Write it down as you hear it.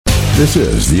This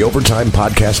is the Overtime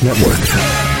Podcast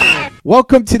Network.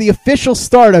 Welcome to the official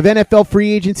start of NFL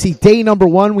free agency day number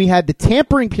 1. We had the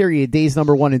tampering period days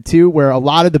number 1 and 2 where a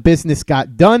lot of the business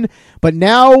got done, but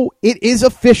now it is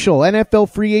official. NFL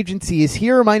free agency is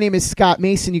here. My name is Scott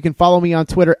Mason. You can follow me on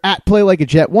Twitter at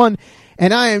PlayLikeAJet1,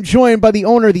 and I am joined by the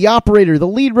owner, the operator, the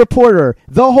lead reporter,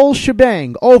 the whole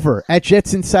shebang over at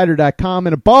JetsInsider.com.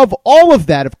 And above all of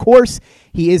that, of course,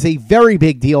 he is a very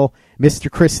big deal,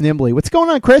 Mr. Chris Nimbley. What's going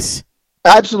on, Chris?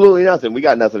 Absolutely nothing. We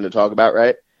got nothing to talk about,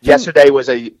 right? Yesterday was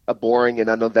a boring and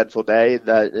uneventful day,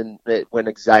 and it went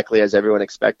exactly as everyone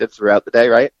expected throughout the day,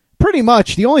 right? Pretty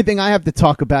much. The only thing I have to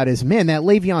talk about is, man, that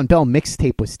Le'Veon Bell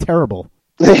mixtape was terrible.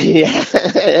 Yeah,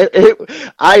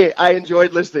 I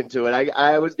enjoyed listening to it.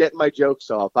 I was getting my jokes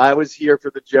off. I was here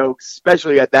for the jokes,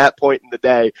 especially at that point in the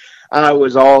day. I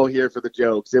was all here for the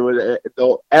jokes. It was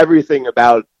everything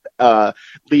about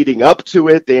leading up to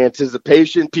it, the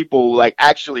anticipation, people like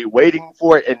actually waiting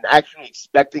for it and actually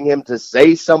expecting him to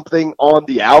say something on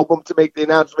the album to make the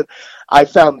announcement. I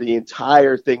found the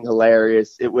entire thing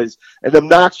hilarious. It was an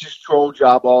obnoxious troll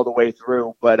job all the way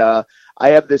through, but I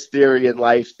have this theory in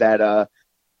life that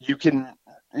you can,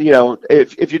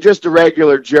 if you're just a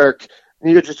regular jerk,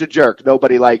 you're just a jerk.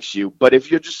 Nobody likes you. But if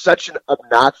you're just such an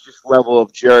obnoxious level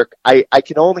of jerk, I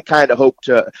can only kind of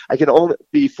I can only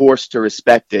be forced to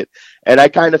respect it. And I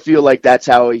kind of feel like that's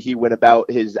how he went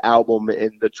about his album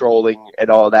and the trolling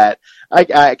and all that.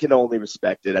 I can only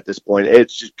respect it at this point.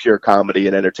 It's just pure comedy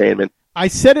and entertainment. I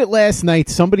said it last night.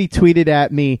 Somebody tweeted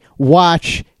at me,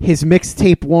 watch, his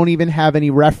mixtape won't even have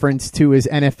any reference to his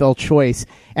NFL choice.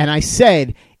 And I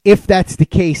said, if that's the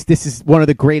case, this is one of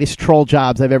the greatest troll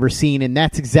jobs I've ever seen, and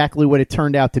that's exactly what it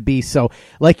turned out to be. So,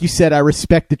 like you said, I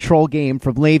respect the troll game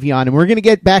from Le'Veon, and we're going to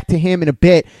get back to him in a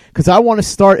bit, because I want to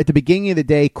start at the beginning of the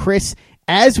day. Chris,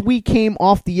 as we came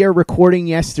off the air recording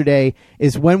yesterday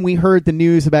is when we heard the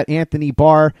news about Anthony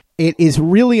Barr. It is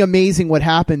really amazing what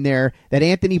happened there, that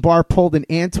Anthony Barr pulled an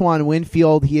Antoine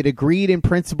Winfield. He had agreed in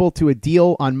principle to a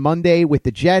deal on Monday with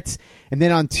the Jets, and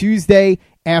then on Tuesday,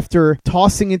 after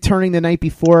tossing and turning the night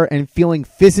before and feeling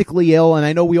physically ill, and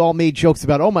I know we all made jokes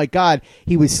about, oh my God,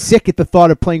 he was sick at the thought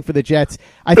of playing for the Jets.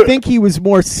 I think he was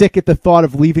more sick at the thought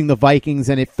of leaving the Vikings,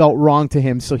 and it felt wrong to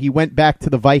him, so he went back to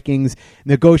the Vikings,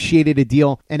 negotiated a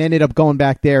deal, and ended up going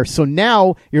back there. So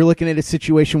now you're looking at a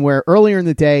situation where earlier in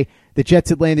the day, the Jets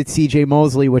had landed C.J.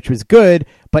 Mosley, which was good,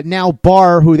 but now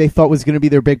Barr, who they thought was going to be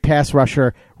their big pass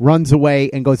rusher, runs away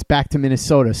and goes back to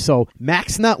Minnesota. So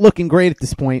Mac's not looking great at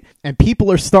this point, and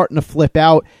people are starting to flip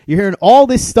out. You're hearing all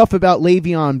this stuff about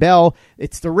Le'Veon Bell.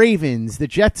 It's the Ravens. The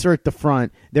Jets are at the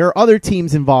front. There are other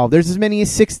teams involved. There's as many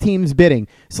as 6 teams bidding.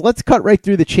 So let's cut right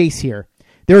through the chase here.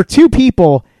 There are 2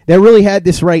 people that really had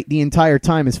this right the entire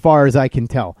time as far as I can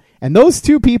tell. And those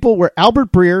 2 people were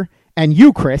Albert Breer and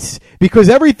you, Chris, because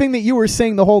everything that you were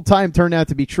saying the whole time turned out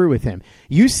to be true with him.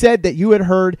 You said that you had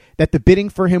heard that the bidding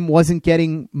for him wasn't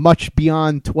getting much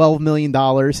beyond $12 million.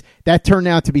 That turned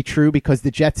out to be true because the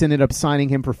Jets ended up signing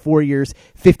him for 4 years,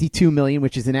 $52 million,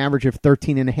 which is an average of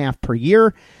 $13.5 per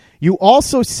year. You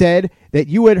also said that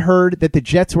you had heard that the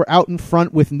Jets were out in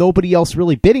front with nobody else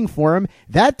really bidding for him.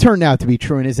 That turned out to be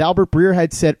true. And as Albert Breer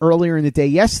had said earlier in the day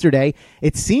yesterday,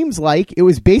 it seems like it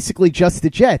was basically just the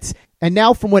Jets. And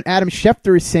now from what Adam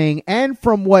Schefter is saying and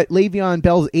from what Le'Veon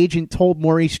Bell's agent told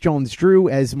Maurice Jones-Drew,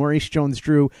 as Maurice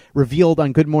Jones-Drew revealed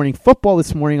on Good Morning Football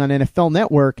this morning on NFL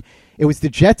Network, it was the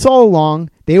Jets all along.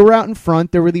 They were out in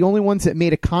front. They were the only ones that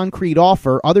made a concrete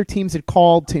offer. Other teams had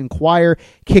called to inquire,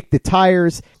 kicked the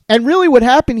tires. And really what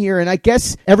happened here, and I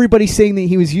guess everybody's saying that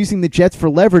he was using the Jets for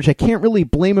leverage. I can't really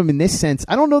blame him in this sense.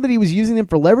 I don't know that he was using them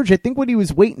for leverage. I think what he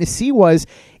was waiting to see was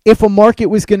if a market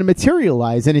was going to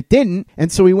materialize, and it didn't.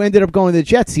 And so he ended up going to the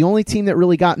Jets. The only team that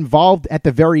really got involved at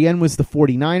the very end was the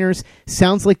 49ers.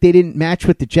 Sounds like they didn't match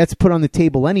what the Jets put on the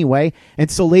table anyway.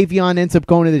 And so Le'Veon ends up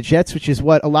going to the Jets, which is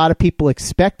what a lot of people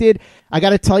expected. I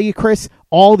got to tell you, Chris,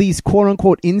 all these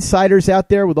quote-unquote insiders out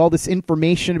there with all this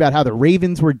information about how the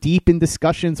Ravens were deep in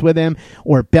discussions with him,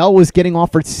 or Bell was getting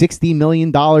offered $60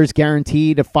 million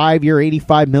guaranteed, a 5-year,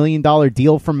 $85 million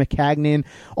deal from McCagnon,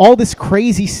 all this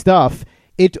crazy stuff.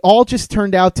 It all just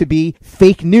turned out to be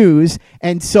fake news,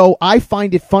 and so I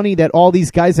find it funny that all these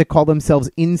guys that call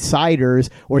themselves insiders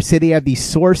or say they have these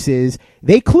sources,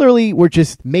 they clearly were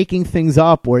just making things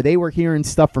up, or they were hearing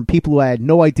stuff from people who had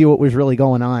no idea what was really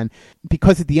going on.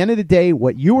 Because at the end of the day,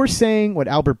 what you were saying, what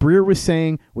Albert Breer was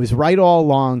saying, was right all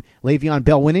along. Le'Veon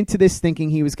Bell went into this thinking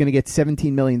he was going to get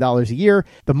 $17 million a year.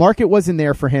 The market wasn't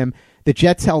there for him. The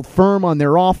Jets held firm on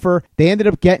their offer. They ended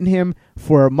up getting him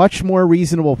for a much more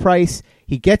reasonable price.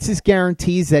 He gets his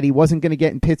guarantees that he wasn't going to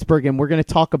get in Pittsburgh, and we're going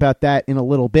to talk about that in a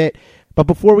little bit. But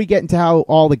before we get into how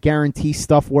all the guarantee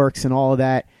stuff works and all of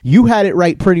that, you had it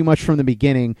right pretty much from the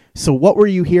beginning. So what were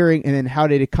you hearing, and then how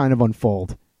did it kind of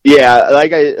unfold? Yeah,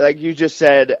 like you just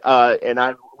said, and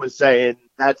I was saying,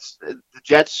 that's the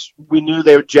Jets. We knew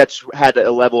the Jets had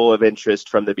a level of interest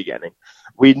from the beginning.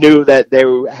 We knew that they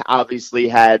obviously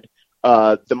had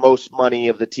the most money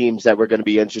of the teams that were going to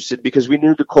be interested, because we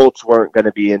knew the Colts weren't going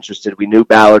to be interested. We knew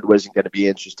Ballard wasn't going to be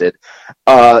interested.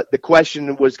 The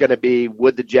question was going to be,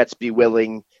 would the Jets be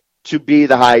willing to be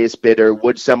the highest bidder?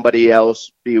 Would somebody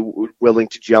else be willing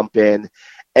to jump in?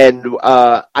 And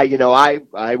I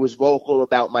was vocal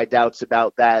about my doubts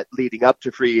about that leading up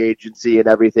to free agency and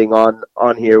everything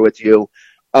on here with you.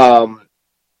 But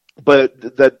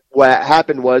what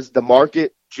happened was the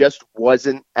market just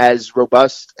wasn't as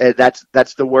robust, and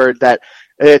that's the word that.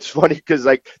 It's funny because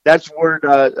that's word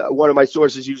one of my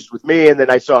sources used with me, and then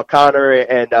I saw Connor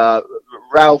and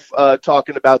Ralph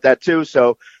talking about that too.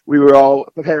 So we were all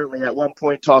apparently at one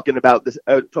point talking about this,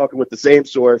 talking with the same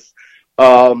source.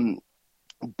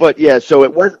 But yeah, so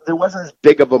there wasn't as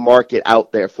big of a market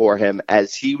out there for him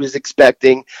as he was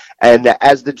expecting, and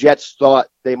as the Jets thought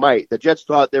they might. The Jets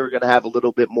thought they were going to have a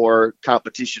little bit more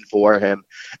competition for him,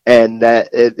 and that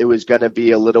it was going to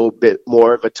be a little bit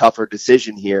more of a tougher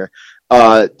decision here.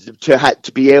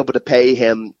 To be able to pay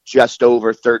him just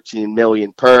over $13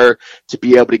 million per, to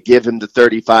be able to give him the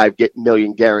 $35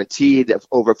 million guaranteed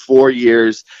over 4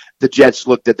 years, the Jets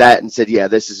looked at that and said, yeah,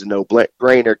 this is a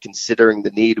no-brainer considering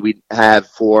the need we have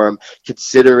for him,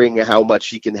 considering how much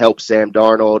he can help Sam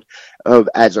Darnold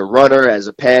as a runner, as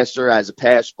a passer, as a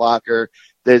pass blocker,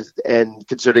 and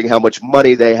considering how much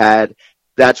money they had.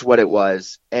 That's what it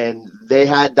was. And they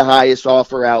had the highest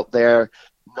offer out there.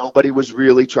 Nobody was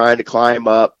really trying to climb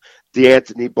up. The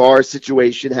Anthony Barr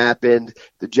situation happened.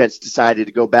 The Jets decided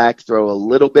to go back, throw a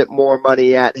little bit more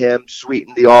money at him,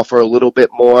 sweeten the offer a little bit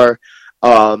more.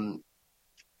 And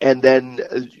then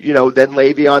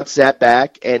Le'Veon sat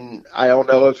back, and I don't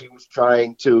know if he was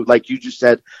trying to, like you just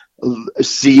said,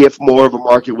 see if more of a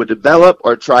market would develop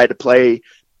or try to play,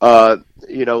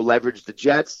 leverage the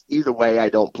Jets. Either way, I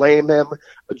don't blame him.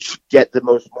 Get the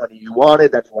most money you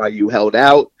wanted. That's why you held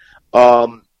out.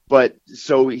 But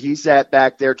so he sat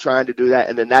back there trying to do that,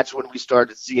 and then that's when we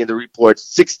started seeing the reports.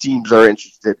 6 teams are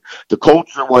interested. The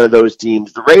Colts are one of those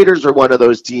teams. The Raiders are one of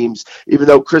those teams, even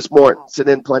though Chris Mortensen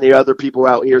and plenty of other people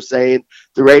out here saying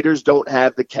the Raiders don't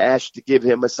have the cash to give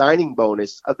him a signing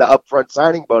bonus, the upfront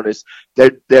signing bonus.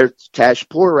 They're cash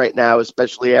poor right now,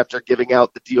 especially after giving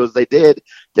out the deals they did.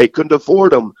 They couldn't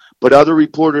afford them, but other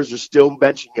reporters are still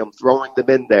mentioning him, throwing them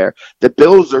in there. The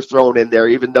Bills are thrown in there,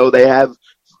 even though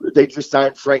they just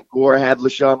signed Frank Gore, have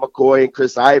LaShawn McCoy and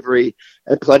Chris Ivory,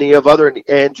 and plenty of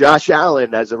and Josh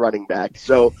Allen as a running back.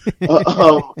 So,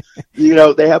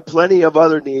 they have plenty of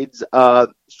other needs.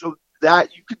 So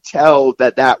that you could tell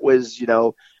that was,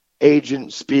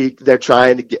 agent speak. They're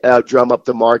trying to drum up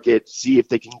the market, see if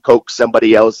they can coax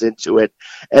somebody else into it.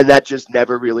 And that just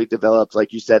never really developed.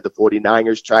 Like you said, the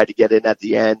 49ers tried to get in at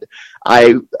the end.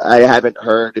 I haven't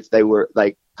heard if they were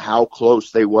how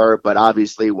close they were, but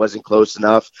obviously it wasn't close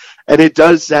enough. And it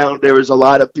does sound, there was a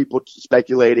lot of people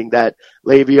speculating that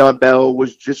Le'Veon Bell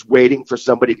was just waiting for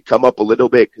somebody to come up a little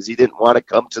bit because he didn't want to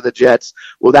come to the Jets.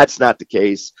 Well, that's not the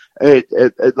case.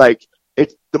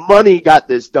 The money got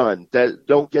this done.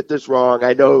 Don't get this wrong.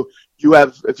 I know you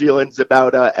have feelings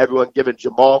about everyone giving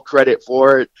Jamal credit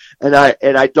for it, and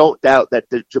I don't doubt that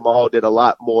Jamal did a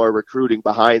lot more recruiting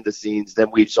behind the scenes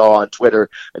than we saw on Twitter.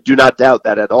 I do not doubt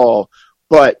that at all.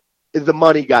 But the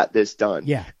money got this done.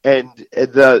 Yeah. And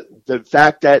the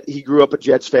fact that he grew up a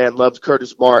Jets fan, loved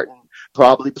Curtis Martin,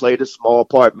 probably played a small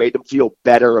part, made him feel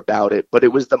better about it. But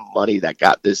it was the money that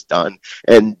got this done.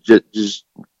 And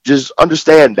just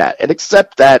understand that and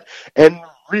accept that and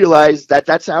realize that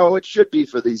that's how it should be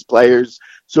for these players.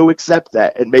 So accept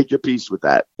that and make your peace with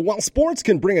that. While sports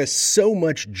can bring us so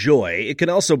much joy, it can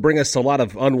also bring us a lot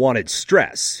of unwanted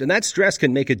stress. And that stress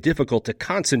can make it difficult to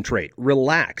concentrate,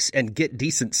 relax, and get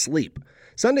decent sleep.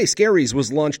 Sunday Scaries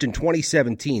was launched in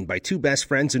 2017 by 2 best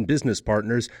friends and business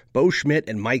partners, Bo Schmidt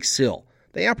and Mike Sill.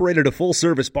 They operated a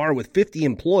full-service bar with 50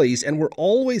 employees and were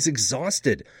always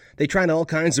exhausted. They tried all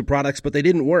kinds of products, but they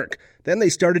didn't work. Then they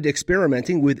started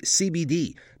experimenting with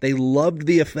CBD. They loved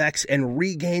the effects and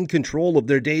regained control of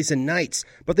their days and nights,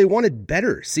 but they wanted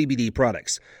better CBD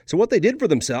products. So what they did for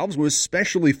themselves was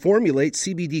specially formulate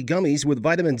CBD gummies with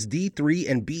vitamins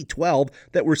D3 and B12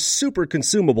 that were super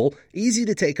consumable, easy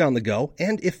to take on the go,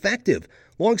 and effective.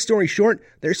 Long story short,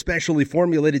 their specially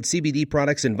formulated CBD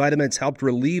products and vitamins helped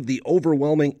relieve the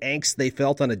overwhelming angst they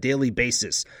felt on a daily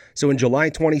basis. So in July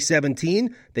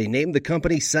 2017, they named the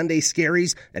company Sunday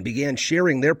Scaries and began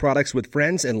sharing their products with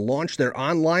friends and launched their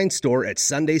online store at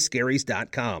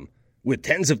sundayscaries.com. With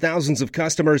tens of thousands of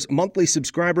customers, monthly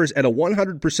subscribers, and a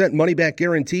 100% money-back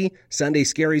guarantee, Sunday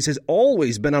Scaries has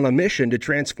always been on a mission to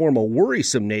transform a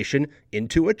worrisome nation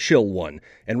into a chill one.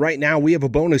 And right now, we have a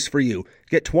bonus for you.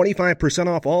 Get 25%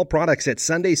 off all products at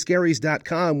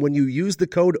sundayscaries.com when you use the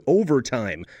code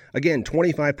OVERTIME. Again,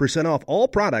 25% off all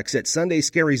products at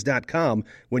sundayscaries.com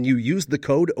when you use the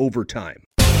code OVERTIME.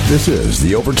 This is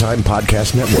the Overtime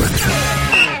Podcast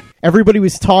Network. Everybody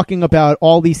was talking about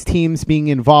all these teams being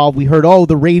involved. We heard,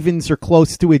 the Ravens are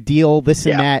close to a deal, this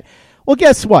and that. Well,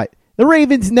 guess what? The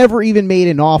Ravens never even made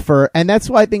an offer, and that's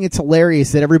why I think it's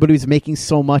hilarious that everybody was making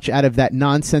so much out of that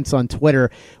nonsense on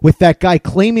Twitter with that guy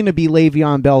claiming to be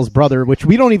Le'Veon Bell's brother, which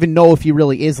we don't even know if he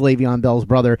really is Le'Veon Bell's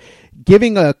brother,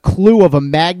 giving a clue of a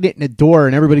magnet and a door,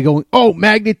 and everybody going,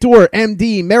 magnet door,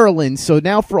 MD, Maryland. So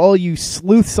now for all you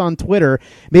sleuths on Twitter,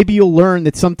 maybe you'll learn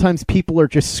that sometimes people are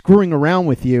just screwing around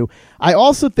with you. I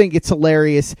also think it's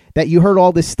hilarious that you heard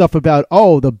all this stuff about,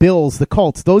 the Bills, the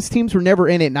Colts. Those teams were never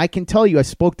in it, and I can tell you, I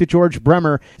spoke to George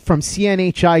Bremer from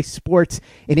CNHI Sports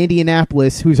in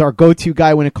Indianapolis, who's our go-to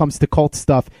guy when it comes to Colts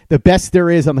stuff, the best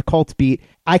there is on the Colts beat.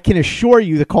 I can assure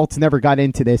you the Colts never got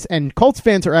into this, and Colts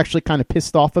fans are actually kind of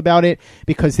pissed off about it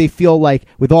because they feel like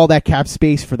with all that cap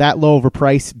space for that low of a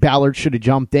price, Ballard should have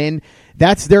jumped in.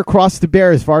 That's their cross to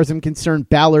bear. As far as I'm concerned,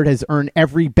 Ballard has earned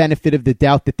every benefit of the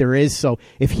doubt that there is, so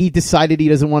if he decided he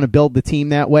doesn't want to build the team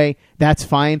that way, that's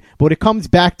fine. But what it comes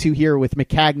back to here with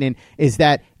Maccagnan is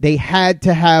that they had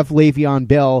to have Le'Veon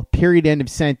Bell, period, end of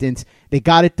sentence. They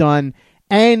got it done.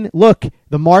 And look,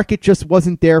 the market just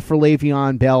wasn't there for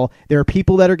Le'Veon Bell. There are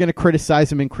people that are going to criticize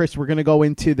him. And Chris, we're going to go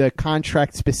into the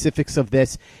contract specifics of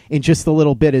this in just a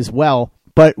little bit as well.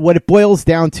 But what it boils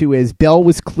down to is Bell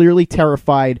was clearly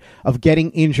terrified of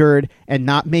getting injured and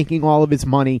not making all of his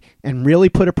money and really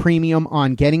put a premium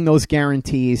on getting those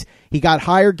guarantees. He got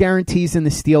higher guarantees than the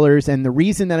Steelers, and the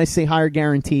reason that I say higher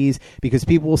guarantees, because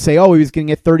people will say, he was going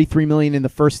to get $33 million in the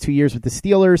first 2 years with the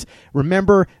Steelers.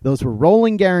 Remember, those were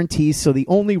rolling guarantees, so the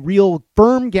only real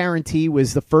firm guarantee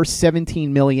was the first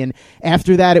 $17 million.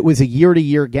 After that, it was a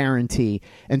year-to-year guarantee,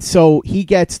 and so he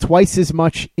gets twice as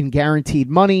much in guaranteed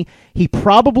money. He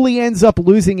probably ends up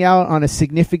losing out on a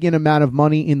significant amount of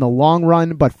money in the long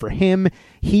run, but for him,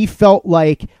 he felt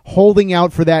like holding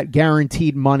out for that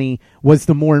guaranteed money was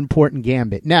the more important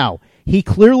gambit. Now, he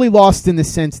clearly lost in the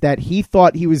sense that he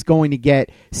thought he was going to get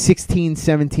 $16,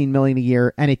 $17 million a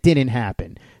year, and it didn't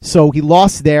happen. So he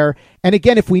lost there. And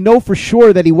again, if we know for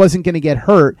sure that he wasn't going to get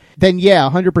hurt, then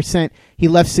 100% he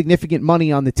left significant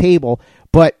money on the table.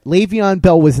 But Le'Veon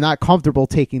Bell was not comfortable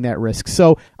taking that risk.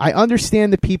 So I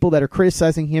understand the people that are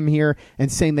criticizing him here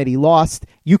and saying that he lost.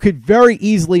 You could very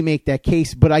easily make that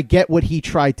case, but I get what he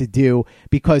tried to do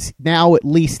because now at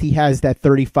least he has that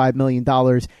 $35 million.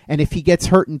 And if he gets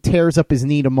hurt and tears up his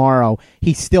knee tomorrow,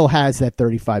 he still has that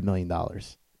 $35 million.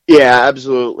 Yeah,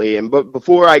 absolutely. And but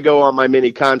before I go on my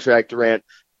mini contract rant,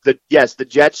 the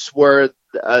Jets were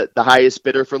the highest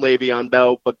bidder for Le'Veon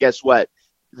Bell, but guess what?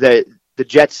 The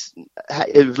Jets,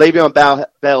 Le'Veon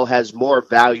Bell has more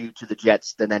value to the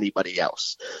Jets than anybody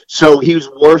else. So he's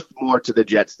worth more to the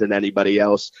Jets than anybody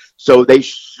else. So they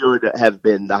should have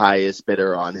been the highest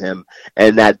bidder on him.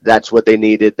 And that's what they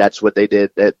needed. That's what they did.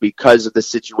 That because of the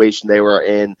situation they were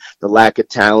in, the lack of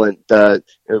talent, the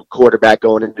quarterback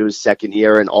going into his second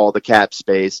year and all the cap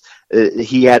space,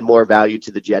 he had more value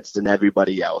to the Jets than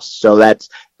everybody else. So that's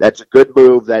a good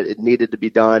move that it needed to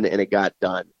be done, and it got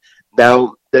done.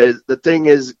 Now, the thing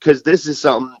is, because this is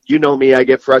something, you know me, I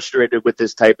get frustrated with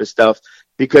this type of stuff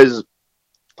because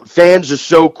fans are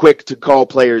so quick to call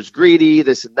players greedy,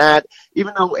 this and that.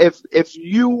 Even though if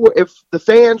the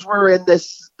fans were in the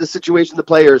situation the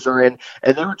players are in,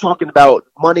 and they were talking about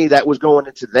money that was going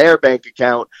into their bank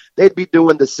account, they'd be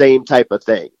doing the same type of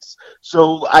things.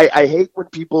 So I hate when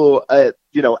people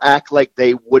act like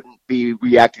they wouldn't be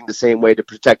reacting the same way to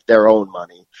protect their own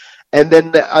money. And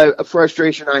then a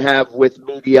frustration I have with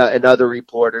media and other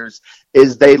reporters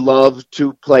is they love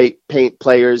to paint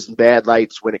players in bad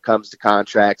lights when it comes to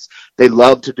contracts. They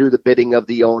love to do the bidding of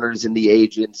the owners and the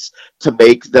agents to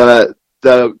make the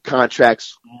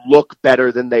contracts look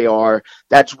better than they are.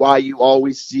 That's why you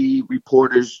always see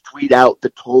reporters tweet out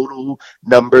the total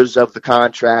numbers of the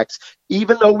contracts,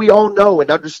 even though we all know and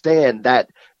understand that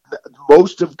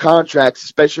most of contracts,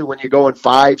 especially when you're going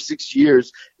 5-6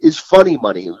 years, is funny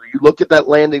money. You look at that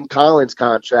Landon Collins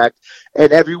contract,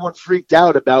 and everyone freaked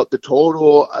out about the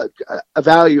total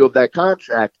value of that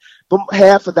contract. But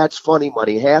half of that's funny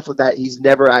money. Half of that he's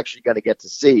never actually going to get to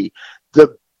see.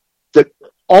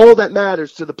 All that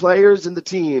matters to the players and the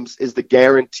teams is the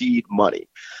guaranteed money.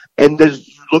 And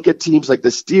look at teams like the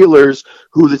Steelers,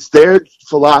 who it's their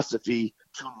philosophy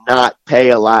to not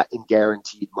pay a lot in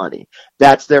guaranteed money.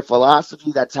 That's their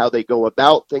philosophy. That's how they go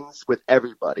about things with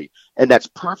everybody. And that's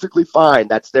perfectly fine.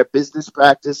 That's their business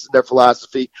practice and their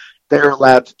philosophy. They're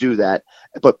allowed to do that.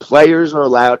 But players are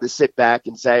allowed to sit back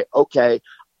and say, okay,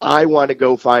 I want to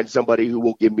go find somebody who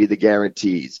will give me the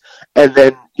guarantees. And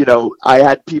then, I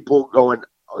had people going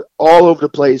all over the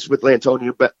place with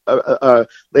Le'Veon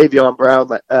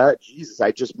Brown. Jesus,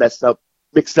 I just mixed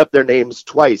up their names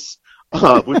twice with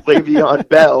Le'Veon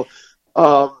Bell.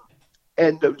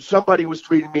 And somebody was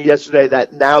tweeting me yesterday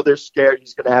that now they're scared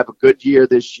he's going to have a good year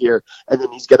this year, and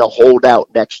then he's going to hold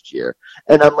out next year.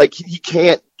 And I'm like, he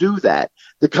can't do that.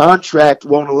 The contract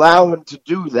won't allow him to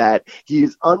do that. He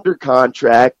is under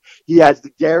contract. He has the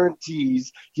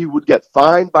guarantees. He would get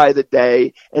fined by the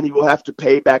day, and he will have to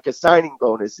pay back a signing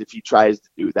bonus if he tries to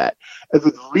do that. And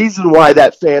the reason why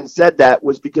that fan said that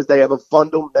was because they have a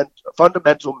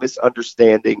fundamental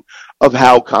misunderstanding of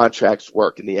how contracts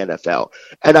work in the NFL.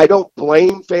 And I don't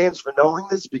blame fans for knowing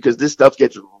this, because this stuff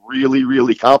gets really,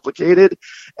 really complicated.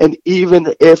 And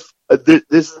even if this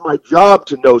is my job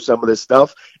to know some of this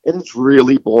stuff, and it's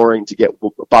really boring to get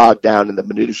bogged down in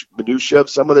the minutia of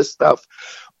some of this stuff.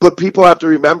 But people have to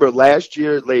remember, last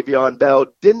year, Le'Veon Bell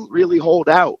didn't really hold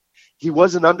out. He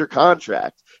wasn't under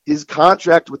contract. His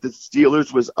contract with the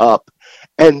Steelers was up,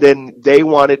 and then they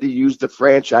wanted to use the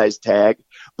franchise tag,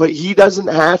 but he doesn't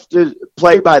have to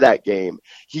play by that game.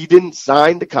 He didn't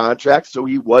sign the contract, so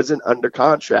he wasn't under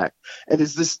contract. And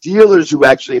it's the Steelers who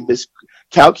actually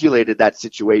miscalculated that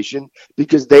situation,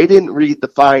 because they didn't read the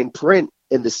fine print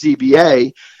in the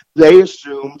CBA. They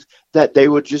assumed that they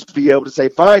would just be able to say,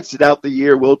 fine, sit out the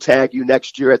year, we'll tag you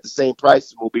next year at the same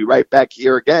price, and we'll be right back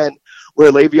here again.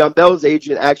 Where Le'Veon Bell's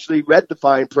agent actually read the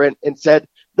fine print and said,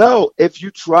 no, if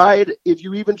you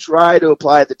even try to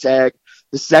apply the tag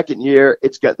the second year,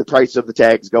 the price of the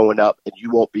tag's going up, and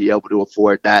you won't be able to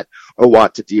afford that or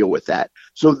want to deal with that.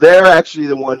 So they're actually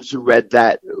the ones who read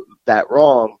that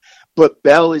wrong. But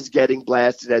Bell is getting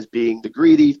blasted as being the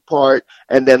greedy part.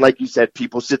 And then, like you said,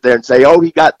 people sit there and say, oh,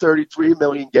 he got $33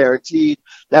 million guaranteed.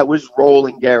 That was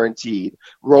rolling guaranteed.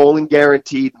 Rolling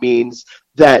guaranteed means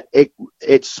that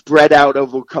it's spread out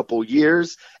over a couple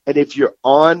years. And if you're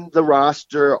on the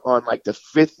roster on like the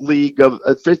fifth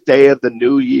day of the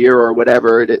new year or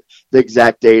whatever the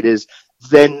exact date is,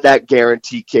 then that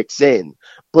guarantee kicks in.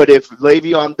 But if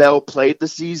Le'Veon Bell played the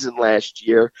season last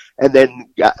year, and then,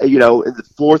 in the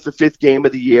fourth or fifth game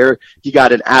of the year, he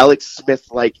got an Alex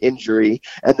Smith-like injury,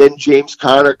 and then James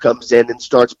Conner comes in and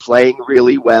starts playing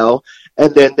really well,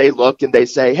 and then they look and they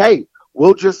say, hey,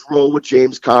 we'll just roll with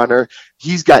James Conner.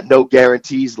 He's got no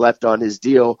guarantees left on his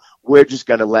deal. We're just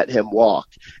going to let him walk.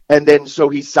 And then so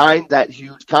he signed that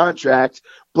huge contract,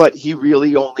 but he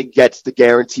really only gets the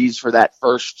guarantees for that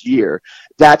first year.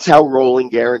 That's how rolling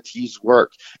guarantees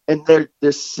work. And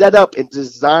they're set up and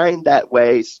designed that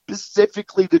way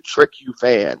specifically to trick you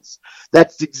fans.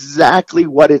 That's exactly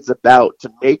what it's about,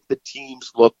 to make the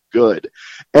teams look good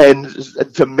and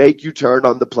to make you turn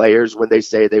on the players when they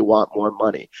say they want more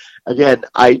money. Again,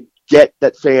 I get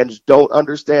that fans don't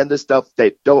understand this stuff.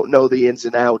 They don't know the ins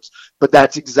and outs, but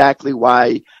that's exactly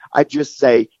why I just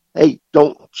say, hey,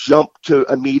 don't jump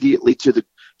immediately to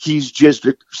he's just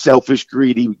a selfish,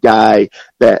 greedy guy.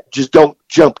 That just don't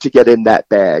jump to get in that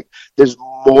bag. There's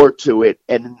more to it.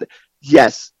 And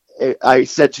yes, I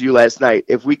said to you last night,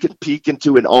 if we could peek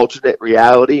into an alternate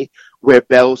reality where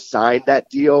Bell signed that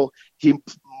deal, he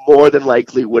more than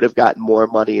likely would have gotten more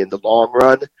money in the long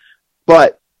run.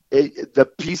 But the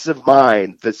peace of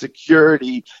mind, the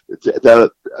security,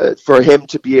 for him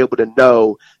to be able to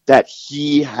know that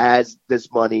he has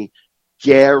this money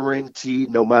guaranteed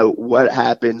no matter what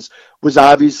happens, was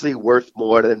obviously worth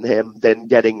more than him than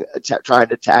trying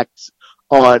to tax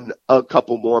on a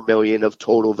couple more million of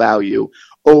total value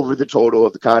over the total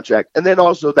of the contract. And then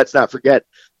also, let's not forget,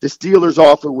 the Steelers'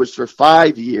 offer was for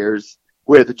 5 years,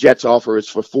 where the Jets' offer is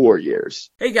for 4 years.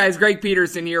 Hey guys, Greg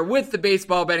Peterson here with the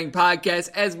Baseball Betting Podcast.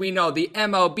 As we know, the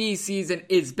MLB season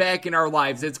is back in our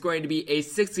lives. It's going to be a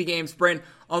 60-game sprint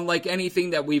unlike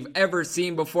anything that we've ever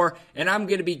seen before. And I'm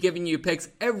going to be giving you picks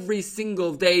every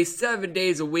single day, 7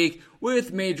 days a week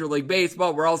with Major League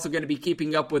Baseball. We're also going to be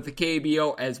keeping up with the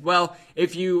KBO as well.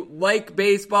 If you like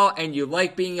baseball and you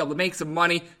like being able to make some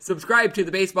money, subscribe to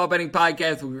the Baseball Betting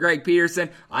Podcast with Greg Peterson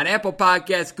on Apple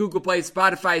Podcasts, Google Play,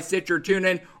 Spotify, Stitcher,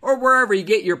 TuneIn, or wherever you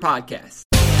get your podcasts.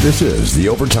 This is the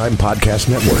Overtime Podcast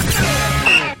Network.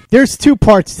 There's two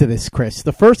parts to this, Chris.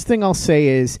 The first thing I'll say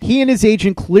is he and his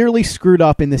agent clearly screwed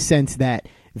up in the sense that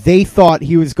they thought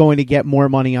he was going to get more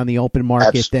money on the open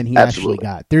market than he actually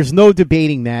got. There's no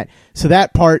debating that. So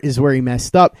that part is where he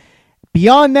messed up.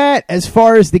 Beyond that, as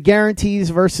far as the guarantees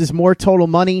versus more total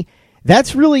money,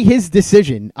 that's really his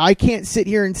decision. I can't sit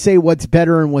here and say what's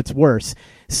better and what's worse.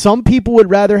 Some people would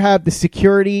rather have the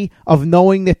security of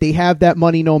knowing that they have that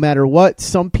money no matter what.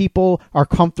 Some people are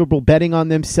comfortable betting on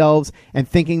themselves and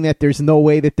thinking that there's no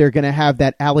way that they're going to have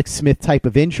that Alex Smith type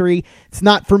of injury. It's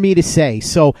not for me to say.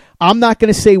 So I'm not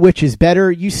going to say which is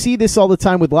better. You see this all the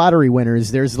time with lottery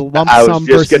winners. There's the lump sum. I was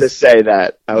just going to say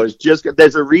that.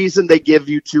 There's a reason they give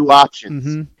you two options.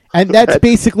 Mm-hmm. And that's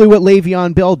basically what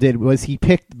Le'Veon Bell did, was he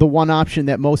picked the one option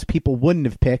that most people wouldn't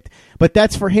have picked. But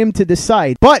that's for him to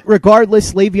decide. But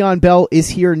regardless, Le'Veon Bell is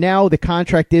here now. The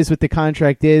contract is what the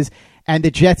contract is. And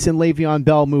the Jets and Le'Veon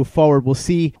Bell move forward. We'll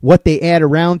see what they add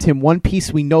around him. One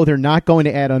piece we know they're not going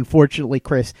to add, unfortunately,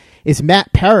 Chris, is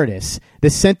Matt Paradis. The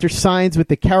center signs with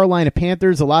the Carolina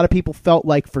Panthers. A lot of people felt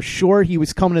like for sure he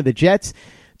was coming to the Jets.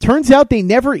 Turns out they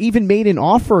never even made an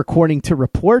offer, according to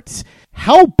reports.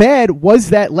 How bad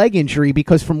was that leg injury?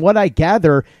 Because from what I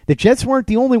gather, the Jets weren't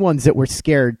the only ones that were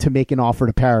scared to make an offer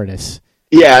to Paradis.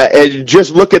 Yeah, and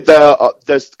just look at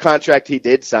the contract he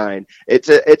did sign. It's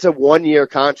a 1-year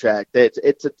contract.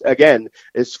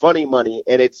 It's funny money,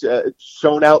 and it's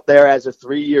shown out there as a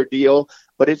 3-year deal.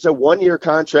 But it's a 1-year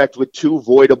contract with 2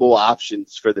 voidable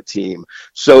options for the team.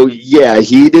 So yeah,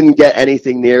 he didn't get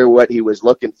anything near what he was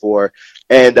looking for.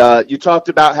 And you talked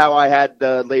about how I had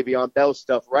the Le'Veon Bell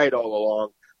stuff right all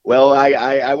along. Well,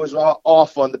 I was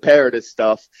off on the Paradis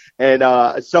stuff, and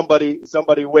somebody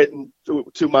went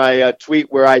to my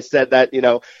tweet where I said that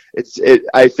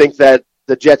I think that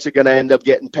the Jets are going to end up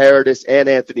getting Paradis and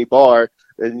Anthony Barr,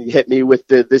 and hit me with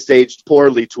the "this aged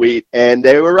poorly" tweet, and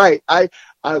they were right.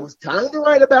 I was kind of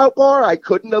right about Barr. I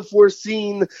couldn't have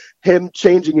foreseen him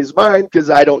changing his mind because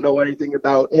I don't know anything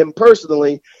about him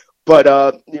personally,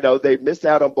 but they missed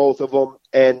out on both of them,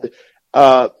 and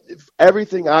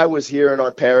everything I was hearing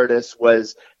on Paradis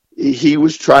was he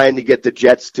was trying to get the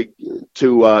Jets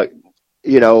to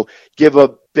give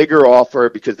a bigger offer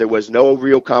because there was no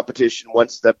real competition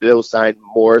once the Bills signed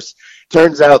Morse.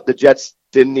 Turns out the Jets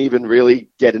didn't even really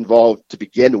get involved to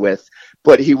begin with,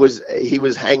 but he was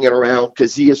hanging around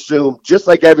because he assumed, just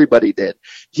like everybody did,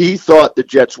 he thought the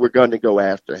Jets were going to go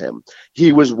after him.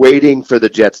 He was waiting for the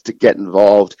Jets to get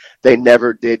involved. They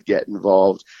never did get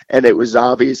involved, and it was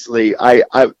obviously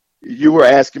you were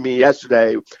asking me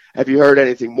yesterday, have you heard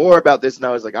anything more about this? And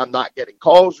I was like, I'm not getting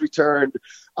calls returned.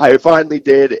 I finally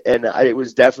did, and it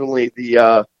was definitely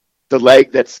the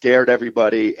leg that scared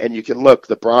everybody. And you can look,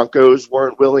 the Broncos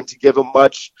weren't willing to give him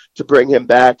much to bring him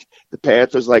back. The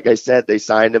Panthers, like I said, they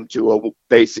signed him to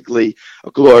basically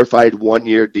a glorified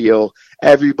 1-year deal.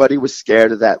 Everybody was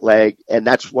scared of that leg, and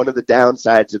that's one of the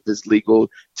downsides of this legal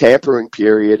tampering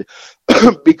period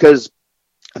because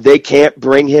they can't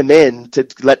bring him in to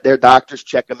let their doctors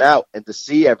check him out and to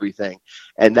see everything.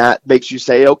 And that makes you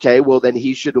say, okay, well, then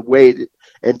he should have waited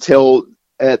until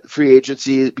free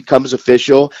agency becomes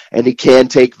official and he can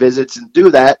take visits and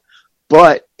do that.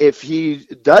 But if he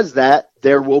does that,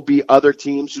 there will be other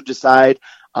teams who decide,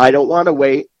 I don't want to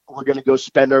wait. We're going to go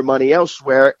spend our money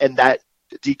elsewhere. And that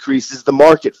decreases the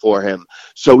market for him.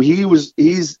 So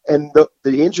the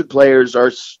injured players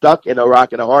are stuck in a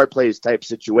rock and a hard place type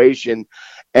situation.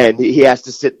 And he has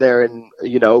to sit there and,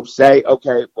 say,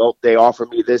 okay, well, they offer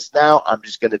me this now. I'm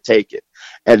just going to take it.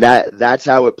 And that's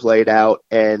how it played out.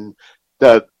 And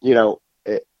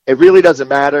it really doesn't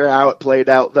matter how it played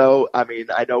out, though. I mean,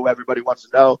 I know everybody wants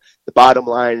to know. The bottom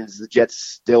line is the Jets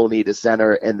still need a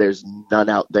center, and there's none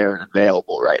out there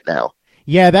available right now.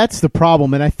 Yeah, that's the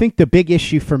problem. And I think the big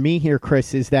issue for me here,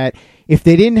 Chris, is that if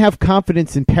they didn't have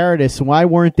confidence in Paradis, why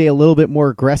weren't they a little bit more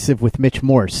aggressive with Mitch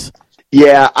Morse?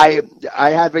 Yeah, I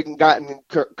haven't gotten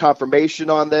confirmation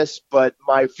on this, but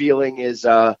my feeling is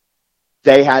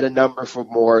they had a number for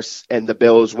Morse, and the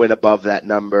Bills went above that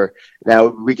number. Now,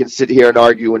 we can sit here and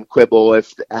argue and quibble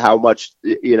how much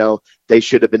they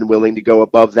should have been willing to go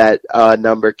above that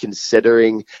number,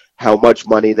 considering how much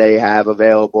money they have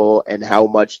available and how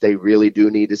much they really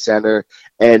do need a center.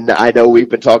 And I know we've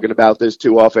been talking about this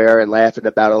too off air and laughing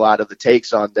about a lot of the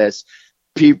takes on this.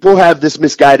 people have this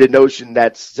misguided notion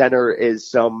that center is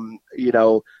some,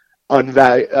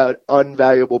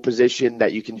 unvaluable position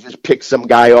that you can just pick some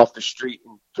guy off the street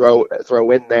and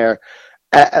throw in there.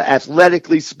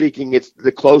 Athletically speaking, it's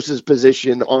the closest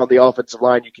position on the offensive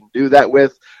line you can do that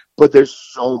with, but there's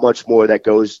so much more that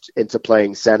goes into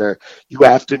playing center. You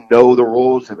have to know the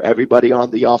roles of everybody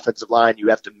on the offensive line. You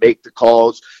have to make the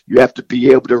calls. You have to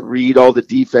be able to read all the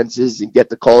defenses and get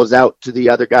the calls out to the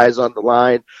other guys on the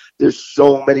line. There's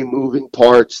so many moving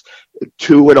parts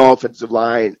to an offensive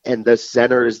line, and the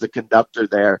center is the conductor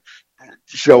there,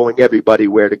 showing everybody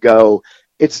where to go.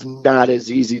 It's not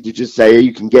as easy to just say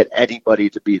you can get anybody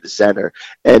to be the center,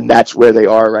 and that's where they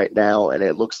are right now. And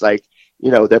it looks like,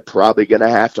 they're probably going to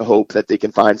have to hope that they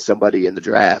can find somebody in the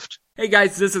draft. Hey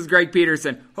guys, this is Greg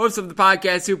Peterson, host of the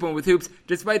podcast Hoopin' with Hoops.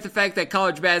 Despite the fact that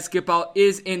college basketball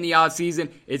is in the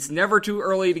offseason, it's never too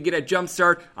early to get a jump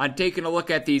start on taking a look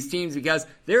at these teams because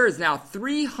there is now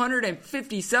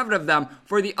 357 of them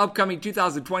for the upcoming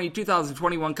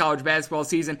 2020-2021 college basketball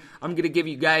season. I'm going to give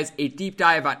you guys a deep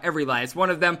dive on every last one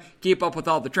of them, keep up with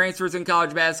all the transfers in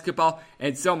college basketball,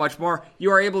 and so much more.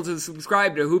 You are able to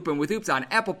subscribe to Hoopin' with Hoops on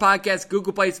Apple Podcasts,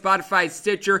 Google Play, Spotify,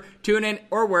 Stitcher, TuneIn,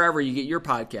 or wherever you get your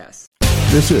podcasts.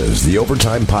 This is the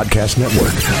Overtime Podcast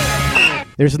Network.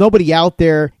 There's nobody out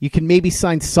there. You can maybe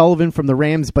sign Sullivan from the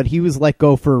Rams, but he was let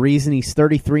go for a reason. He's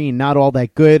 33 and not all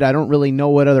that good. I don't really know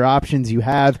what other options you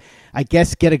have. I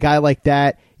guess get a guy like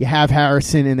that. You have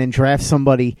Harrison and then draft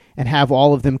somebody and have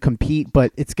all of them compete,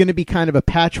 but it's going to be kind of a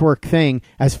patchwork thing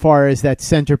as far as that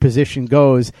center position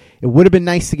goes. It would have been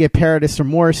nice to get Paradis or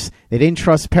Morse. They didn't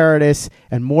trust Paradis,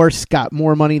 and Morse got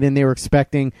more money than they were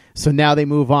expecting, so now they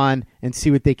move on and see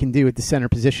what they can do at the center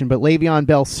position. But Le'Veon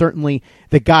Bell, certainly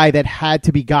the guy that had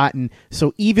to be gotten.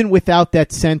 So even without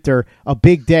that center, a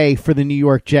big day for the New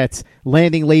York Jets,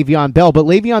 landing Le'Veon Bell. But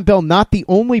Le'Veon Bell, not the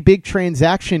only big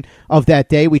transaction of that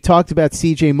day. We talked about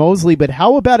C.J. Mosley, but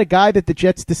how about a guy that the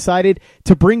Jets decided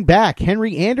to bring back,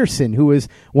 Henry Anderson, who was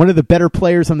one of the better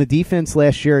players on the defense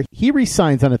last year? He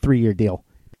re-signs on a 3-year deal.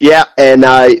 Yeah, and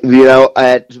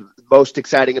most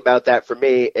exciting about that for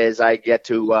me is I get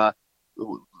to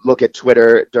look at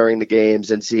Twitter during the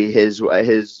games and see his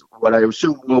what I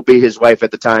assume will be his wife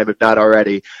at the time, if not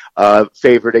already,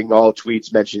 favoriting all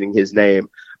tweets mentioning his name.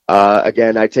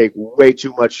 Again, I take way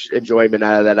too much enjoyment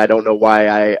out of that. I don't know why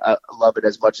I love it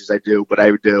as much as I do, but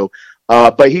I do.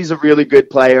 But he's a really good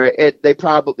player. They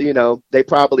probably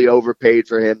overpaid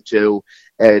for him too,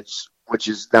 which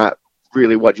is not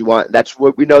really what you want. That's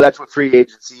what we know. That's what free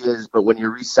agency is. But when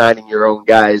you're re-signing your own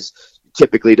guys, you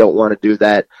typically don't want to do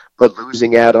that. But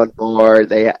losing out on Barr,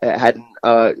 they hadn't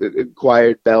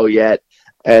acquired Bell yet,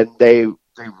 and they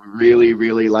really,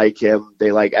 really like him.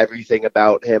 They like everything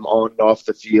about him on and off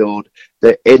the field,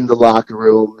 in the locker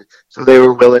room. So they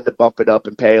were willing to bump it up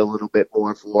and pay a little bit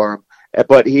more for him.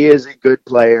 But he is a good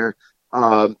player.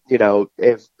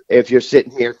 If you're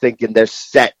sitting here thinking they're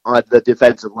set on the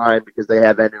defensive line because they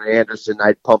have Henry Anderson,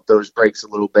 I'd pump those brakes a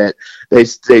little bit. They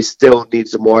still need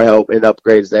some more help and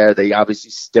upgrades there. They obviously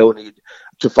still need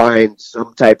to find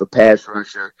some type of pass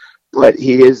rusher. But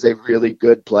he is a really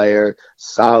good player,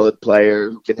 solid player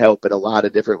who can help in a lot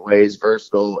of different ways,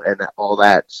 versatile and all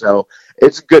that. So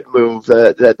it's a good move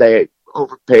that they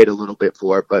overpaid a little bit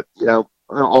for. But,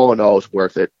 all in all, it's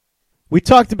worth it. We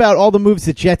talked about all the moves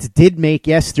the Jets did make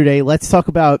yesterday. Let's talk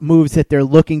about moves that they're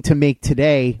looking to make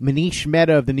today. Manish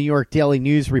Mehta of the New York Daily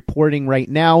News reporting right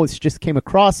now, it just came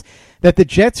across that the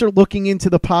Jets are looking into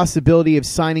the possibility of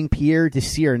signing Pierre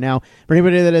Desir. Now, for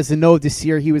anybody that doesn't know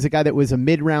Desir, he was a guy that was a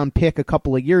mid-round pick a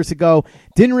couple of years ago,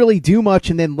 didn't really do much,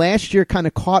 and then last year kind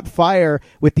of caught fire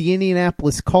with the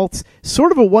Indianapolis Colts.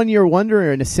 Sort of a one-year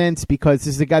wonder in a sense, because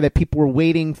this is a guy that people were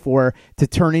waiting for to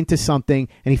turn into something,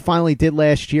 and he finally did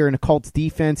last year in a Colts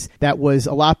defense that was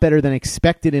a lot better than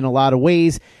expected in a lot of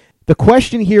ways. The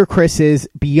question here, Chris, is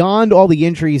beyond all the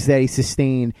injuries that he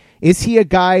sustained, is he a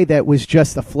guy that was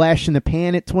just a flash in the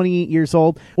pan at 28 years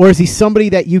old, or is he somebody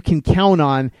that you can count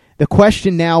on? The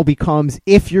question now becomes,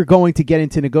 if you're going to get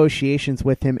into negotiations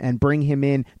with him and bring him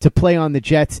in to play on the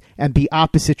Jets and be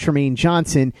opposite Tremaine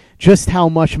Johnson, just how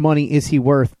much money is he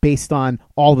worth based on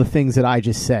all the things that I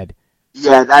just said?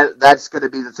 Yeah, that's going to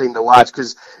be the thing to watch,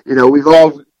 because, we've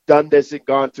all done this and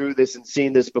gone through this and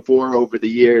seen this before over the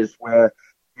years, where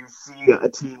you see a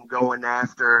team going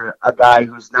after a guy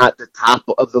who's not the top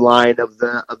of the line of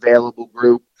the available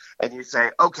group, and you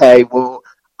say, okay, well,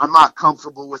 I'm not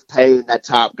comfortable with paying that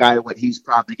top guy what he's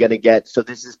probably going to get, so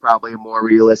this is probably a more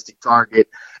realistic target.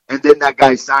 And then that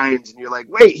guy signs, and you're like,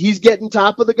 wait, he's getting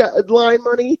top of the line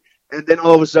money? And then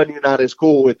all of a sudden you're not as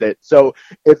cool with it. So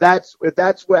if that's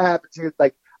what happens here,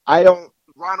 like, I don't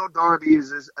Ronald Darby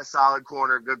is a solid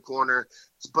corner, good corner,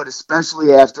 but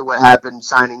especially after what happened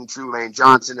signing Trumaine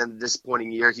Johnson and the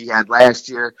disappointing year he had last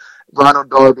year, Ronald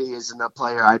Darby isn't a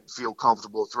player I'd feel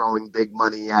comfortable throwing big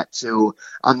money at too.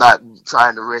 I'm not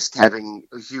trying to risk having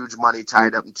huge money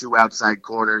tied up in two outside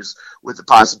corners with the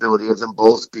possibility of them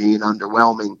both being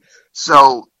underwhelming.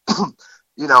 So,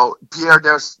 Pierre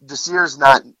Desir's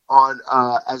not on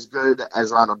as good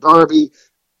as Ronald Darby,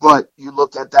 but you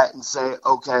look at that and say,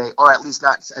 okay, or at least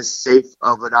not as safe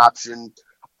of an option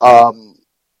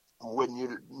when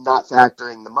you're not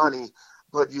factoring the money,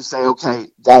 but you say, okay,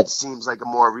 that seems like a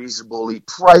more reasonably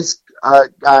priced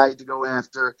guy to go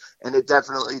after, and it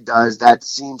definitely does. That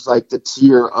seems like the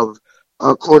tier of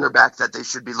cornerback that they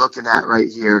should be looking at right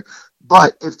here.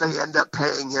 But if they end up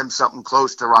paying him something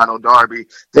close to Ronald Darby,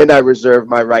 then I reserve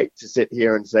my right to sit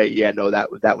here and say, yeah, no,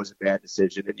 that was a bad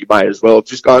decision, and you might as well have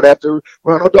just gone after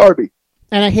Ronald Darby.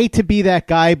 And I hate to be that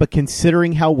guy, but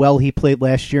considering how well he played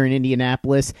last year in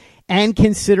Indianapolis, and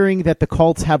considering that the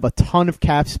Colts have a ton of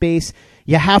cap space,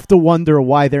 you have to wonder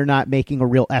why they're not making a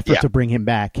real effort to bring him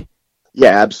back.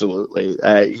 Yeah, absolutely.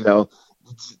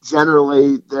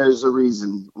 Generally, there's a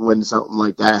reason when something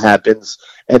like that happens,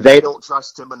 and they don't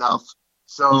trust him enough.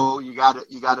 So you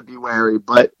gotta be wary.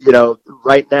 But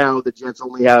right now the Jets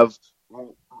only have,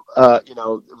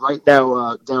 Darryl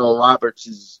Roberts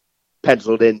is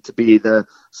penciled in to be the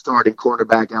starting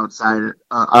cornerback outside,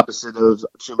 opposite of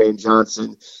Trumaine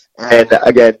Johnson. And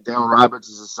again, Darryl Roberts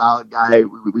is a solid guy.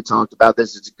 We talked about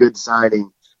this. It's a good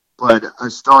signing. But a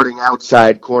starting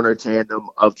outside corner tandem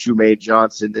of Trumaine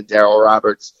Johnson and Darryl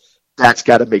Roberts, that's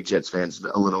got to make Jets fans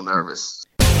a little nervous.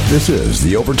 This is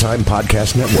the Overtime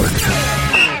Podcast Network.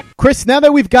 Chris, now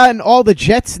that we've gotten all the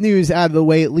Jets news out of the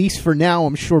way, at least for now,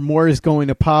 I'm sure more is going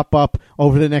to pop up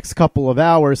over the next couple of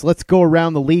hours. Let's go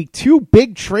around the league. Two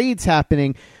big trades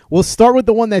happening. We'll start with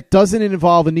the one that doesn't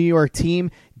involve a New York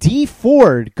team. Dee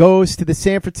Ford goes to the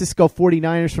San Francisco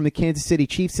 49ers from the Kansas City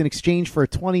Chiefs in exchange for a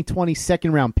 2020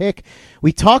 second-round pick.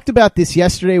 We talked about this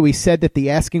yesterday. We said that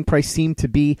the asking price seemed to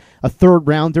be a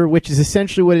third-rounder, which is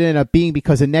essentially what it ended up being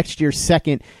because a next year's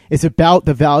second is about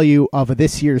the value of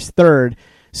this year's third.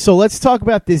 So let's talk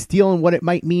about this deal and what it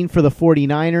might mean for the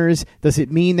 49ers. Does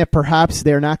it mean that perhaps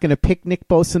they're not going to pick Nick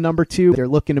Bosa number 2? They're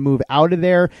looking to move out of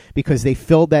there because they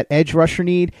filled that edge rusher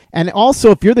need. And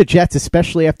also, if you're the Jets,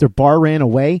 especially after Barr ran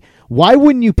away, why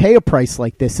wouldn't you pay a price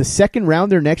like this? A second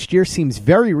rounder next year seems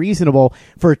very reasonable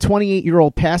for a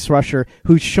 28-year-old pass rusher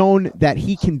who's shown that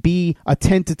he can be a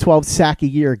 10 to 12 sack a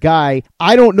year guy.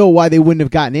 I don't know why they wouldn't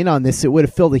have gotten in on this. It would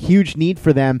have filled a huge need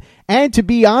for them. And to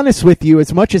be honest with you,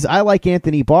 as much as I like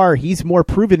Anthony Barr, he's more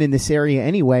proven in this area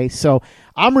anyway. So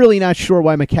I'm really not sure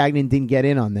why McCagnon didn't get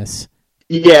in on this.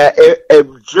 Yeah,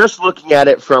 just looking at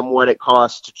it from what it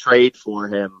costs to trade for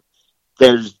him,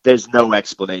 there's no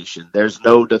explanation. There's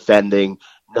no defending,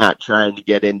 not trying to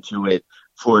get into it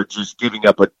for just giving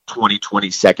up a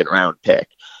 2020 second round pick.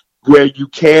 Where you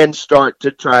can start to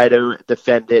try to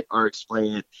defend it or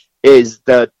explain it is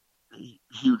the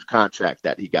huge contract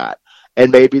that he got. And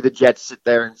maybe the Jets sit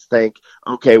there and think,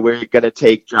 okay, we're going to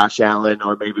take Josh Allen,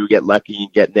 or maybe we get lucky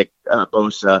and get Nick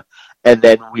Bosa, and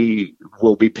then we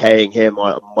will be paying him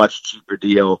a much cheaper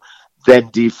deal. Then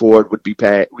Dee Ford we'd be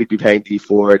paying Dee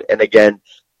Ford. And again,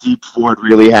 Dee Ford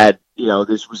really had,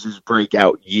 this was his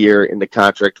breakout year in the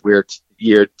contract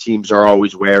year. Teams are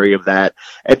always wary of that.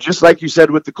 And just like you said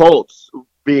with the Colts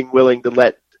being willing to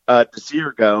let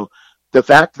Desir go, the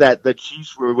fact that the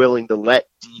Chiefs were willing to let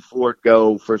Dee Ford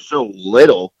go for so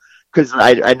little, because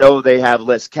I know they have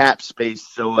less cap space,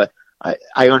 so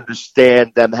I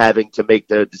understand them having to make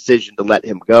the decision to let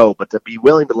him go, but to be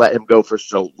willing to let him go for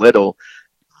so little,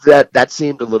 that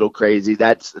seemed a little crazy.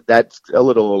 That's a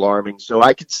little alarming. So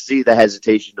I could see the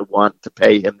hesitation to want to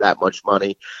pay him that much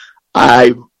money.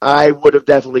 I would have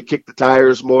definitely kicked the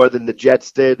tires more than the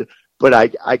Jets did, but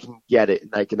I can get it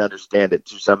and I can understand it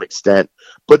to some extent.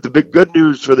 But the big good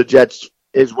news for the Jets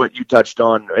is what you touched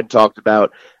on and talked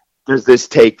about. Does this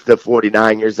take the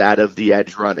 49ers out of the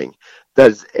edge running?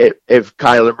 If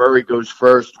Kyler Murray goes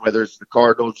first, whether it's the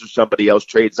Cardinals or somebody else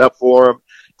trades up for him,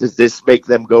 does this make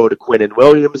them go to Quinnen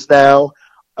Williams now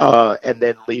and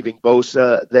then leaving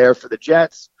Bosa there for the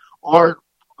Jets? Or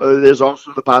there's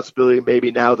also the possibility maybe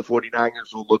now the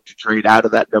 49ers will look to trade out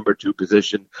of that number 2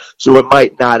 position. So it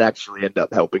might not actually end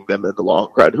up helping them in the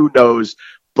long run. Who knows?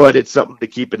 But it's something to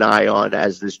keep an eye on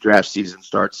as this draft season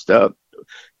starts to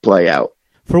play out.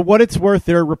 For what it's worth,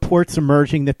 there are reports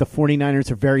emerging that the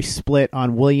 49ers are very split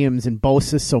on Williams and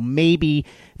Bosa, so maybe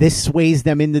this sways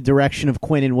them in the direction of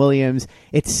Quinnen Williams.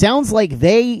 It sounds like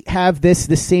they have this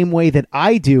the same way that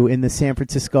I do in the San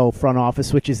Francisco front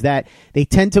office, which is that they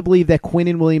tend to believe that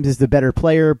Quinnen Williams is the better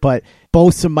player, but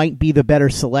Bosa might be the better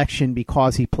selection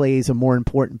because he plays a more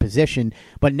important position.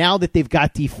 But now that they've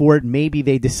got Dee Ford, maybe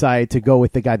they decide to go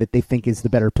with the guy that they think is the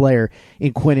better player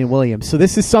in Quinnen Williams. So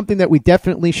this is something that we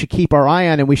definitely should keep our eye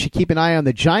on, and we should keep an eye on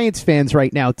the Giants fans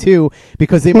right now too,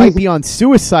 because they might be on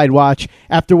suicide watch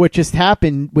after what just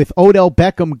happened with Odell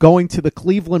Beckham going to the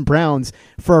Cleveland Browns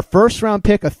for a first-round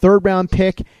pick, a third-round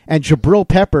pick, and Jabril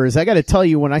Peppers. I got to tell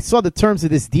you, when I saw the terms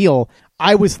of this deal,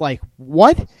 I was like,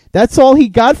 what? That's all he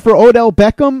got for Odell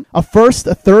Beckham? A first,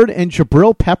 a third, and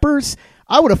Jabril Peppers?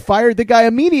 I would have fired the guy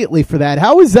immediately for that.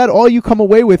 How is that all you come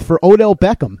away with for Odell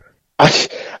Beckham?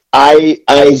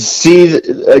 I see,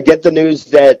 get the news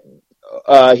that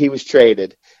he was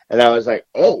traded, and I was like,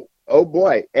 oh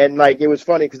boy. And like, it was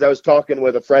funny because I was talking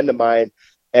with a friend of mine,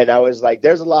 and I was like,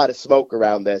 there's a lot of smoke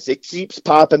around this. It keeps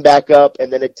popping back up,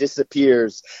 and then it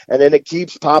disappears. And then it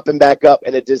keeps popping back up,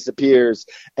 and it disappears.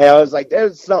 And I was like,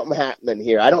 there's something happening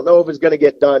here. I don't know if it's going to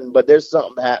get done, but there's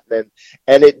something happening.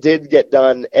 And it did get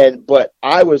done. But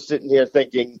I was sitting here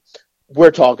thinking,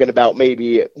 we're talking about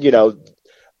maybe,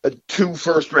 2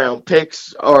 first-round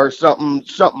picks or something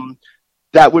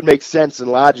that would make sense and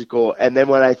logical. And then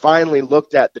when I finally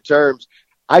looked at the terms,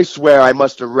 I swear I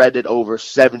must have read it over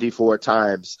 74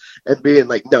 times and being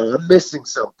like, no, I'm missing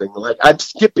something. Like, I'm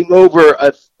skipping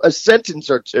over a sentence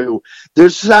or two. There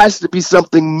has to be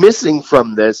something missing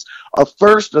from this. A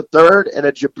first, a third, and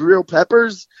a Jabril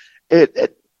Peppers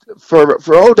for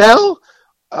Odell?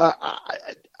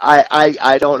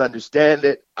 I don't understand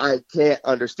it. I can't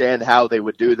understand how they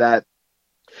would do that.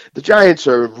 The Giants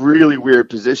are in a really weird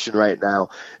position right now.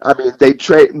 I mean, they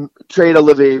trade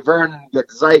Olivier Vernon, get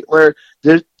Zeitler.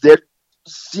 They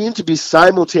seem to be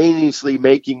simultaneously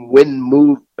making win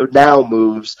now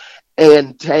moves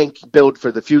and tank build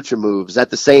for the future moves at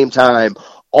the same time,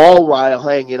 all while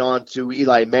hanging on to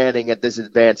Eli Manning at this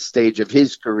advanced stage of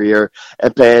his career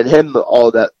and paying him all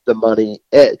the money.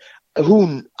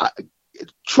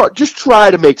 Just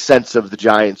try to make sense of the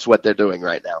Giants, what they're doing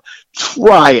right now.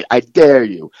 Try it. I dare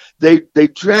you. They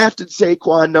drafted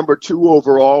Saquon number 2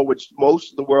 overall, which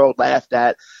most of the world laughed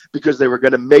at because they were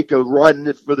going to make a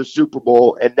run for the Super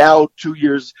Bowl. And now 2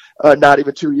 years, not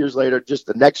even 2 years later, just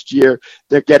the next year,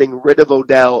 they're getting rid of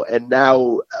Odell. And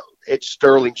now it's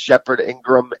Sterling Shepard,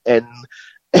 Ingram, and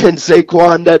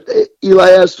Saquon that Eli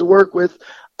has to work with.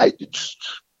 I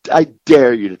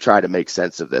dare you to try to make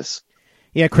sense of this.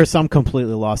 Yeah, Chris, I'm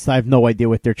completely lost. I have no idea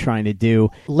what they're trying to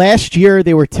do. Last year,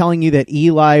 they were telling you that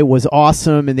Eli was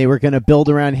awesome and they were going to build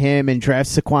around him and draft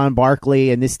Saquon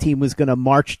Barkley, and this team was going to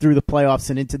march through the playoffs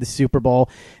and into the Super Bowl.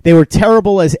 They were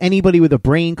terrible, as anybody with a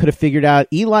brain could have figured out.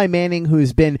 Eli Manning,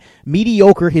 who's been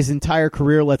mediocre his entire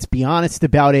career, let's be honest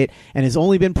about it, and has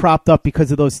only been propped up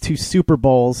because of those 2 Super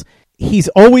Bowls. He's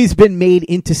always been made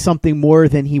into something more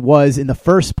than he was in the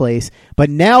first place,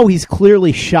 but now he's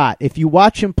clearly shot. If you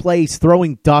watch him play, he's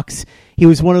throwing ducks. He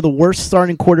was one of the worst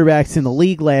starting quarterbacks in the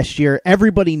league last year.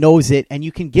 Everybody knows it, and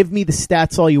you can give me the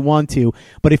stats all you want to,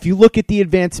 but if you look at the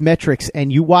advanced metrics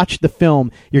and you watch the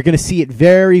film, you're going to see it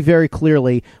very, very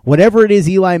clearly. Whatever it is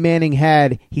Eli Manning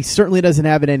had, he certainly doesn't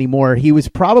have it anymore. He was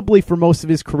probably, for most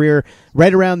of his career,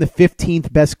 right around the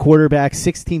 15th best quarterback,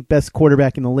 16th best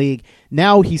quarterback in the league.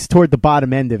 Now he's toward the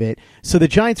bottom end of it. So the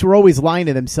Giants were always lying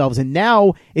to themselves, and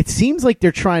now it seems like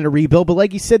they're trying to rebuild, but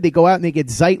like you said, they go out and they get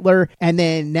Zeitler, and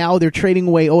then now they're trading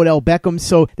away Odell Beckham,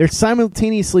 so they're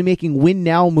simultaneously making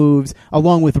win-now moves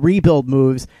along with rebuild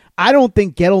moves. I don't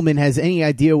think Gettleman has any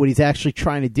idea what he's actually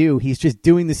trying to do. He's just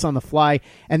doing this on the fly.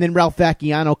 And then Ralph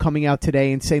Vacchiano coming out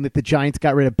today and saying that the Giants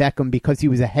got rid of Beckham because he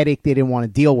was a headache they didn't want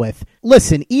to deal with.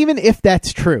 Listen, even if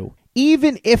that's true,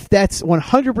 even if that's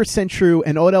 100% true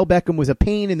and Odell Beckham was a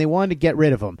pain and they wanted to get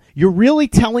rid of him, you're really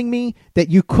telling me that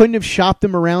you couldn't have shopped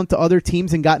him around to other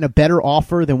teams and gotten a better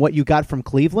offer than what you got from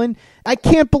Cleveland? I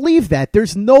can't believe that.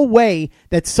 There's no way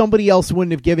that somebody else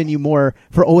wouldn't have given you more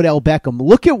for Odell Beckham.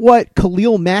 Look at what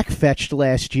Khalil Mack fetched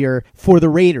last year for the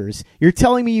Raiders. You're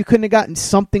telling me you couldn't have gotten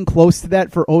something close to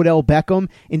that for Odell Beckham?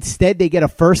 Instead, they get a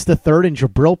first, a third, and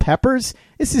Jabril Peppers?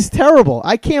 This is terrible.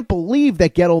 I can't believe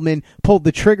that Gettleman pulled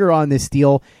the trigger on this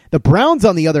deal. The Browns,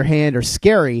 on the other hand, are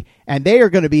scary, and they are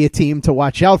going to be a team to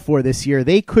watch out for this year.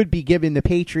 They could be giving the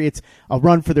Patriots a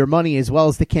run for their money as well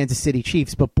as the Kansas City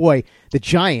Chiefs. But boy, the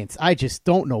Giants, I just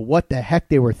don't know what the heck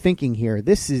they were thinking here.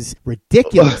 This is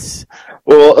ridiculous.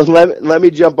 Well, let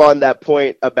me jump on that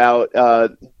point about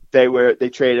they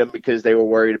traded him because they were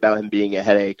worried about him being a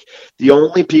headache. The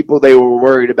only people they were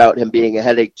worried about him being a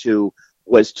headache to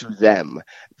was to them.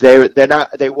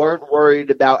 They weren't worried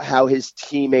about how his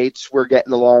teammates were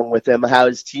getting along with him, how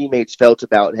his teammates felt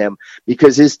about him,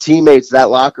 because his teammates, that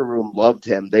locker room, loved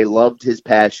him. They loved his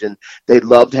passion. They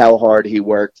loved how hard he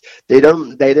worked. They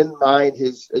didn't mind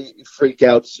his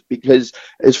freakouts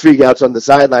on the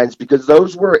sidelines, because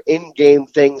those were in-game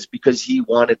things, because he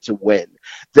wanted to win.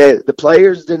 The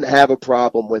players didn't have a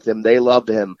problem with him. They loved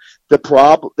him.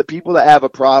 The people that have a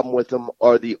problem with him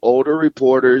are the older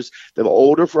reporters, the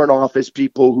older front office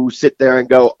people who sit there and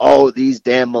go, "Oh, these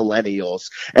damn millennials."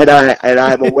 And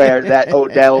I'm aware that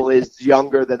Odell is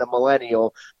younger than a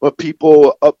millennial, but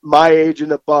people my age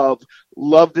and above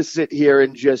love to sit here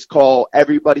and just call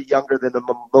everybody younger than a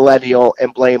millennial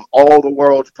and blame all the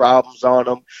world's problems on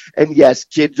them. And yes,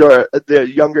 the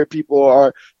younger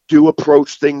people do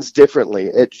approach things differently.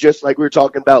 It's just like we were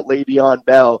talking about Le'Veon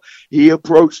Bell. He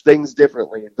approached things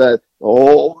differently. The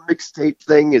whole mixtape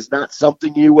thing is not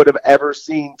something you would have ever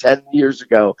seen 10 years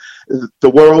ago. The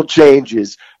world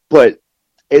changes, but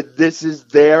this is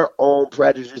their own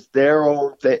prejudice, their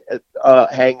own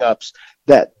hang-ups,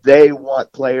 that they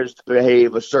want players to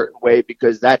behave a certain way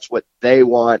because that's what they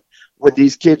want, when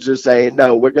these kids are saying,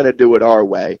 no, we're going to do it our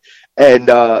way. And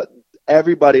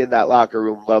everybody in that locker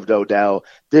room loved Odell.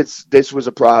 This was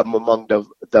a problem among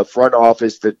the front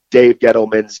office, the Dave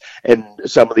Gettlemans, and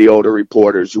some of the older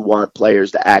reporters who want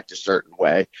players to act a certain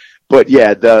way. But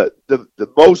yeah, the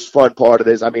most fun part of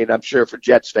this, I mean, I'm sure for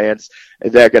Jets fans,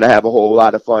 they're going to have a whole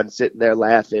lot of fun sitting there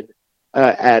laughing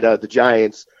at the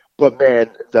Giants. But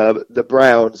man, the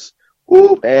Browns,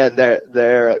 ooh, man,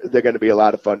 they're going to be a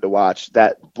lot of fun to watch.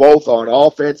 That both on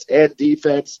offense and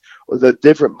defense, the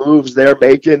different moves they're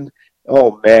making.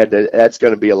 Oh man, that's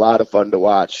going to be a lot of fun to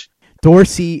watch.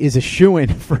 Dorsey is a shoo-in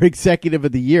for Executive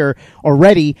of the Year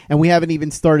already, and we haven't even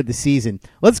started the season.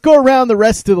 Let's go around the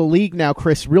rest of the league now,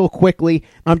 Chris, real quickly.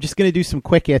 I'm just going to do some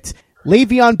quick hits.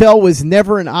 Le'Veon Bell was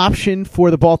never an option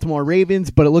for the Baltimore Ravens,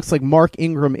 but it looks like Mark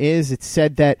Ingram is. It's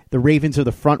said that the Ravens are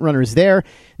the front runners there.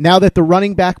 Now that the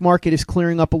running back market is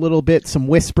clearing up a little bit, some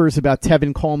whispers about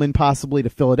Tevin Coleman possibly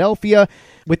to Philadelphia.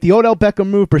 With the Odell Beckham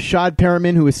move, Brashad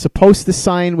Perriman, who is supposed to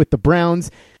sign with the Browns,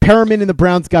 Perriman and the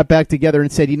Browns got back together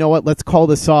and said, you know what, let's call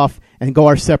this off and go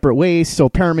our separate ways. So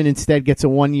Perriman instead gets a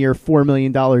 1-year, $4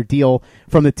 million deal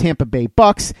from the Tampa Bay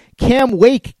Bucks. Cam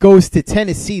Wake goes to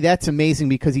Tennessee. That's amazing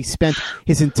because he spent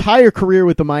his entire career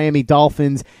with the Miami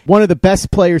Dolphins, one of the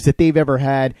best players that they've ever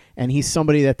had, and he's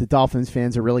somebody that the Dolphins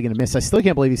fans are really going to miss. I still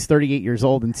can't believe he's 38 years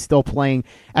old and still playing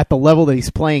at the level that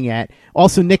he's playing at.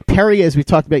 Also, Nick Perry, as we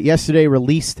talked about yesterday,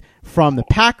 released from the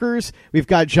Packers. We've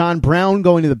got John Brown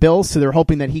going to the Bills, so they're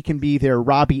hoping that he can be their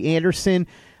Robbie Anderson.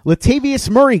 Latavius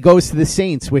Murray goes to the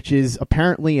Saints, which is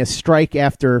apparently a strike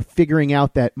after figuring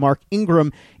out that Mark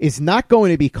Ingram is not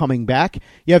going to be coming back.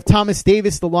 You have Thomas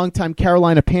Davis, the longtime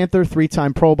Carolina Panther,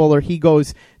 3-time Pro Bowler. He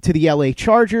goes to the LA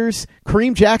Chargers.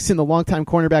 Kareem Jackson, the longtime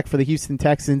cornerback for the Houston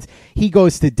Texans, he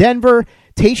goes to Denver.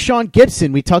 Tayshaun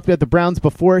Gibson, we talked about the Browns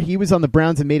before. He was on the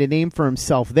Browns and made a name for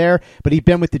himself there, but he'd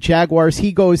been with the Jaguars.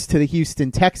 He goes to the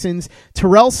Houston Texans.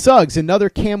 Terrell Suggs, another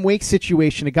Cam Wake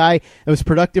situation, a guy that was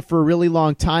productive for a really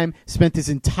long time, spent his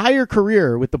entire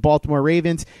career with the Baltimore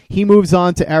Ravens. He moves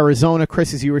on to Arizona.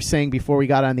 Chris, as you were saying before we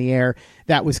got on the air,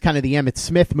 that was kind of the Emmitt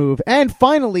Smith move. And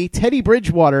finally, Teddy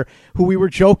Bridgewater, who we were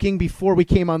joking before we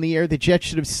came on the air, the Jets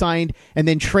should have signed and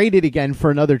then traded again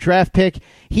for another draft pick.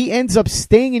 He ends up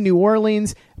staying in New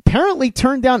Orleans, apparently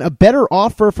turned down a better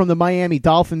offer from the Miami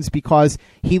Dolphins because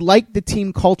he liked the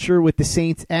team culture with the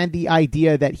Saints and the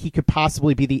idea that he could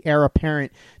possibly be the heir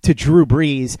apparent to Drew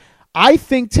Brees. I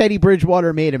think Teddy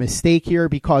Bridgewater made a mistake here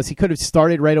because he could have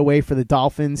started right away for the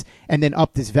Dolphins and then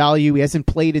upped his value. He hasn't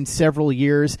played in several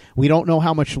years. We don't know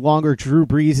how much longer Drew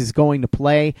Brees is going to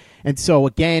play. And so,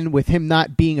 again, with him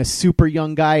not being a super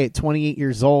young guy at 28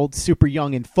 years old, super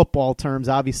young in football terms,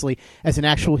 obviously, as an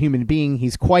actual human being,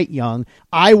 he's quite young.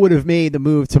 I would have made the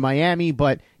move to Miami,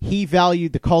 but he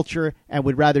valued the culture and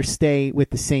would rather stay with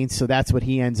the Saints, so that's what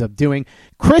he ends up doing.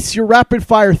 Chris, your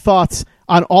rapid-fire thoughts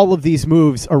on all of these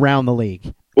moves around the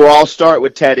league? Well, I'll start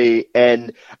with Teddy,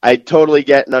 and I totally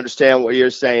get and understand what you're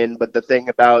saying, but the thing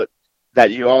about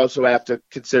that you also have to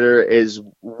consider is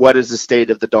what is the state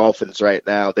of the Dolphins right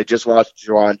now. They just lost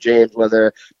Juwan James, one of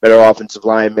their better offensive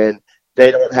linemen.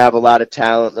 They don't have a lot of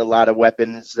talent and a lot of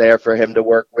weapons there for him to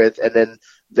work with, and then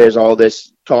there's all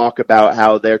this talk about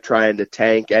how they're trying to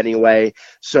tank anyway.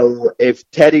 So if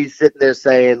Teddy's sitting there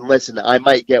saying, listen, I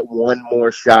might get one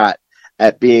more shot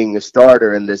at being a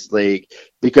starter in this league,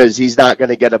 because he's not going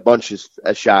to get a bunch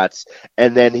of shots.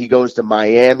 And then he goes to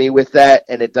Miami with that,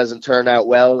 and it doesn't turn out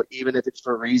well, even if it's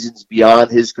for reasons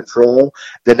beyond his control,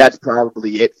 then that's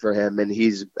probably it for him. And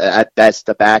he's at best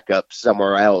a backup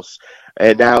somewhere else.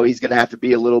 And now he's going to have to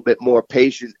be a little bit more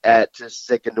patient to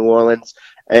stick in New Orleans.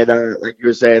 And like you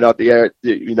were saying out the air,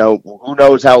 you know, who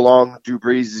knows how long Drew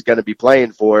Brees is going to be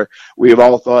playing for. We have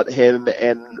all thought him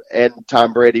and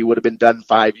Tom Brady would have been done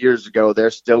 5 years ago.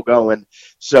 They're still going.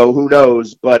 So who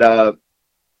knows? But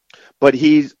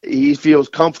he feels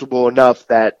comfortable enough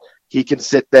that he can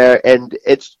sit there, and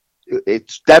it's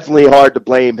definitely hard to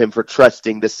blame him for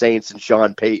trusting the Saints and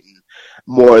Sean Payton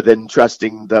more than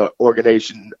trusting the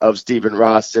organization of Stephen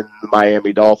Ross and the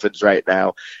Miami Dolphins right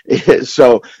now.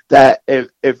 So that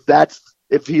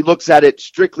if he looks at it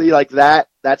strictly like that,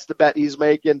 that's the bet he's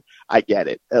making. I get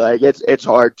it. Like it's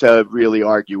hard to really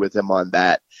argue with him on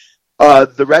that.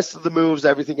 The rest of the moves,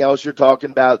 everything else you're talking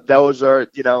about, those are,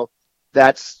 you know,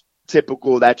 that's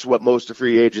typical. That's what most of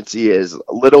free agency is.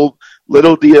 Little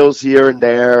deals here and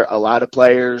there. A lot of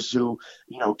players who,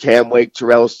 you know, Cam Wake,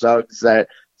 Terrell Suggs, that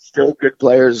still good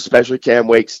players, especially Cam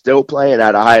Wake, still playing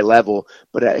at a high level.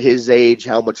 But at his age,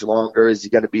 how much longer is he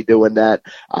going to be doing that?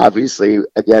 Obviously,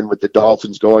 again, with the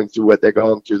Dolphins going through what they're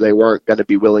going through, they weren't going to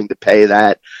be willing to pay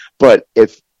that. But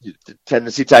if the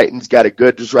Tennessee Titans got a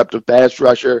good disruptive pass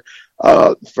rusher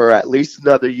for at least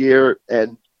another year,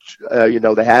 and you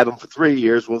know, they have him for 3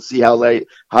 years, we'll see how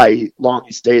long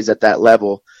he stays at that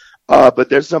level. But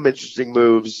there's some interesting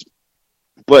moves.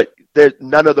 But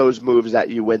none of those moves that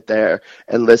you went there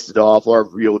and listed off are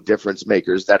real difference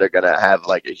makers that are going to have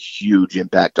like a huge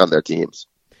impact on their teams.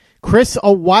 Chris,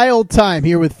 a wild time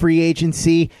here with free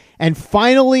agency. And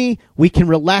finally, we can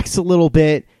relax a little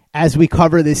bit as we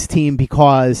cover this team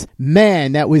because,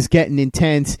 man, that was getting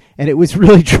intense, and it was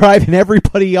really driving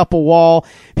everybody up a wall.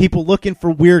 People looking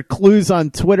for weird clues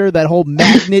on Twitter, that whole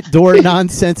magnet door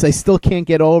nonsense. I still can't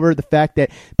get over the fact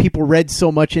that people read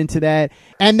so much into that.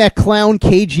 And that clown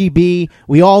KGB,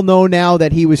 we all know now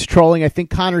that he was trolling. I think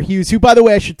Connor Hughes, who, by the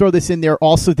way, I should throw this in there,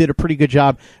 also did a pretty good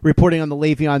job reporting on the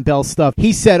Le'Veon Bell stuff.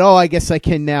 He said, I guess I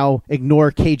can now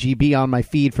ignore KGB on my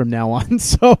feed from now on.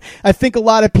 So I think a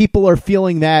lot of people are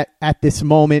feeling that at this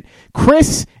moment.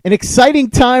 Chris, an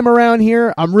exciting time around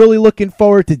here. I'm really looking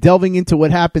forward to delving into what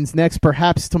happens next.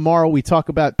 Perhaps tomorrow we talk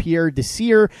about Pierre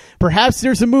Desir. Perhaps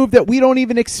there's a move that we don't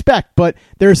even expect, but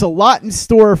there's a lot in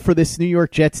store for this New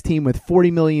York Jets team with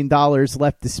 $40 million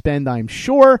left to spend, I'm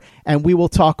sure, and we will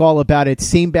talk all about it.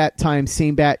 Same bat time,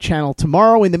 same bat channel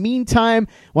tomorrow. In the meantime,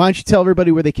 why don't you tell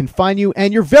everybody where they can find you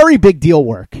and your very big deal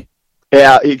work?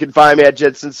 Yeah, you can find me at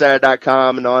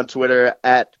jetsinsider.com and on Twitter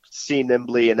at C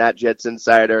Nimbley and at Jets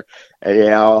Insider. And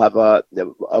yeah, I'll have a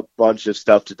bunch of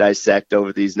stuff to dissect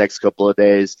over these next couple of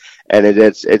days. And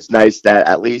it's nice that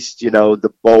at least, you know,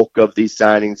 the bulk of these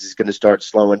signings is going to start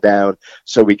slowing down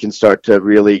so we can start to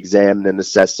really examine and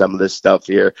assess some of this stuff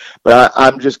here. But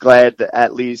I'm just glad that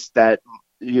at least that,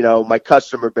 you know, my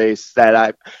customer base that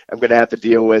I'm going to have to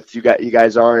deal with, you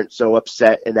guys aren't so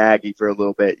upset and aggy for a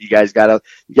little bit. You guys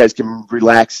can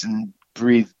relax and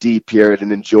breathe deep here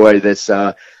and enjoy this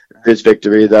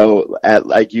victory, though.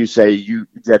 Like you say, you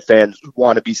Jet fans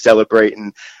want to be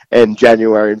celebrating in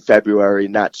January and February,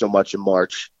 not so much in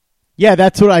March. Yeah,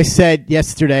 that's what I said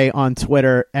yesterday on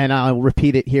Twitter, and I'll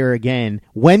repeat it here again.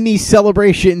 When these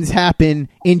celebrations happen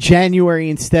in January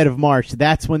instead of March,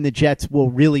 that's when the Jets will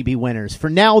really be winners. For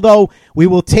now, though, we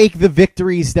will take the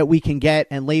victories that we can get,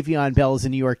 and Le'Veon Bell is a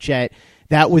New York Jet.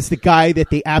 That was the guy that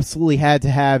they absolutely had to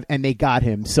have, and they got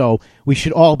him. So we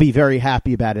should all be very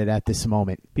happy about it at this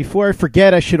moment. Before I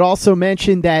forget, I should also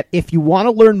mention that if you want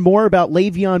to learn more about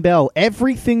Le'Veon Bell,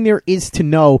 everything there is to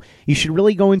know, you should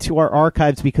really go into our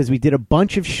archives because we did a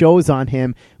bunch of shows on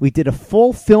him. We did a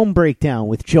full film breakdown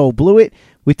with Joe Blewett.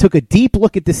 We took a deep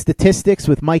look at the statistics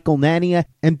with Michael Nania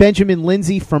and Benjamin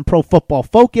Lindsay from Pro Football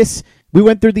Focus. We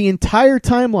went through the entire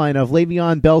timeline of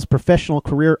Le'Veon Bell's professional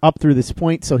career up through this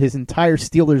point, so his entire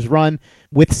Steelers run,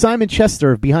 with Simon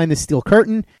Chester of Behind the Steel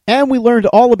Curtain, and we learned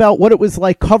all about what it was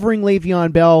like covering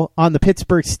Le'Veon Bell on the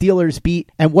Pittsburgh Steelers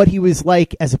beat and what he was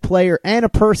like as a player and a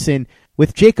person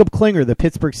with Jacob Klinger, the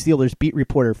Pittsburgh Steelers beat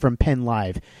reporter from Penn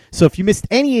Live. So if you missed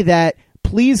any of that,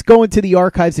 please go into the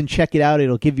archives and check it out.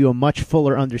 It'll give you a much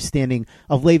fuller understanding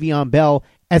of Le'Veon Bell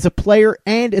as a player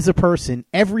and as a person.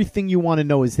 Everything you want to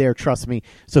know is there, trust me.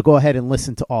 So go ahead and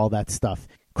listen to all that stuff.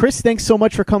 Chris, thanks so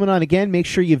much for coming on again. Make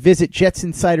sure you visit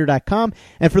jetsinsider.com.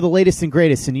 And for the latest and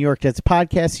greatest in New York Jets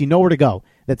podcasts, you know where to go.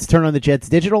 That's Turn on the Jets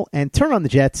Digital and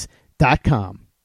turnonthejets.com.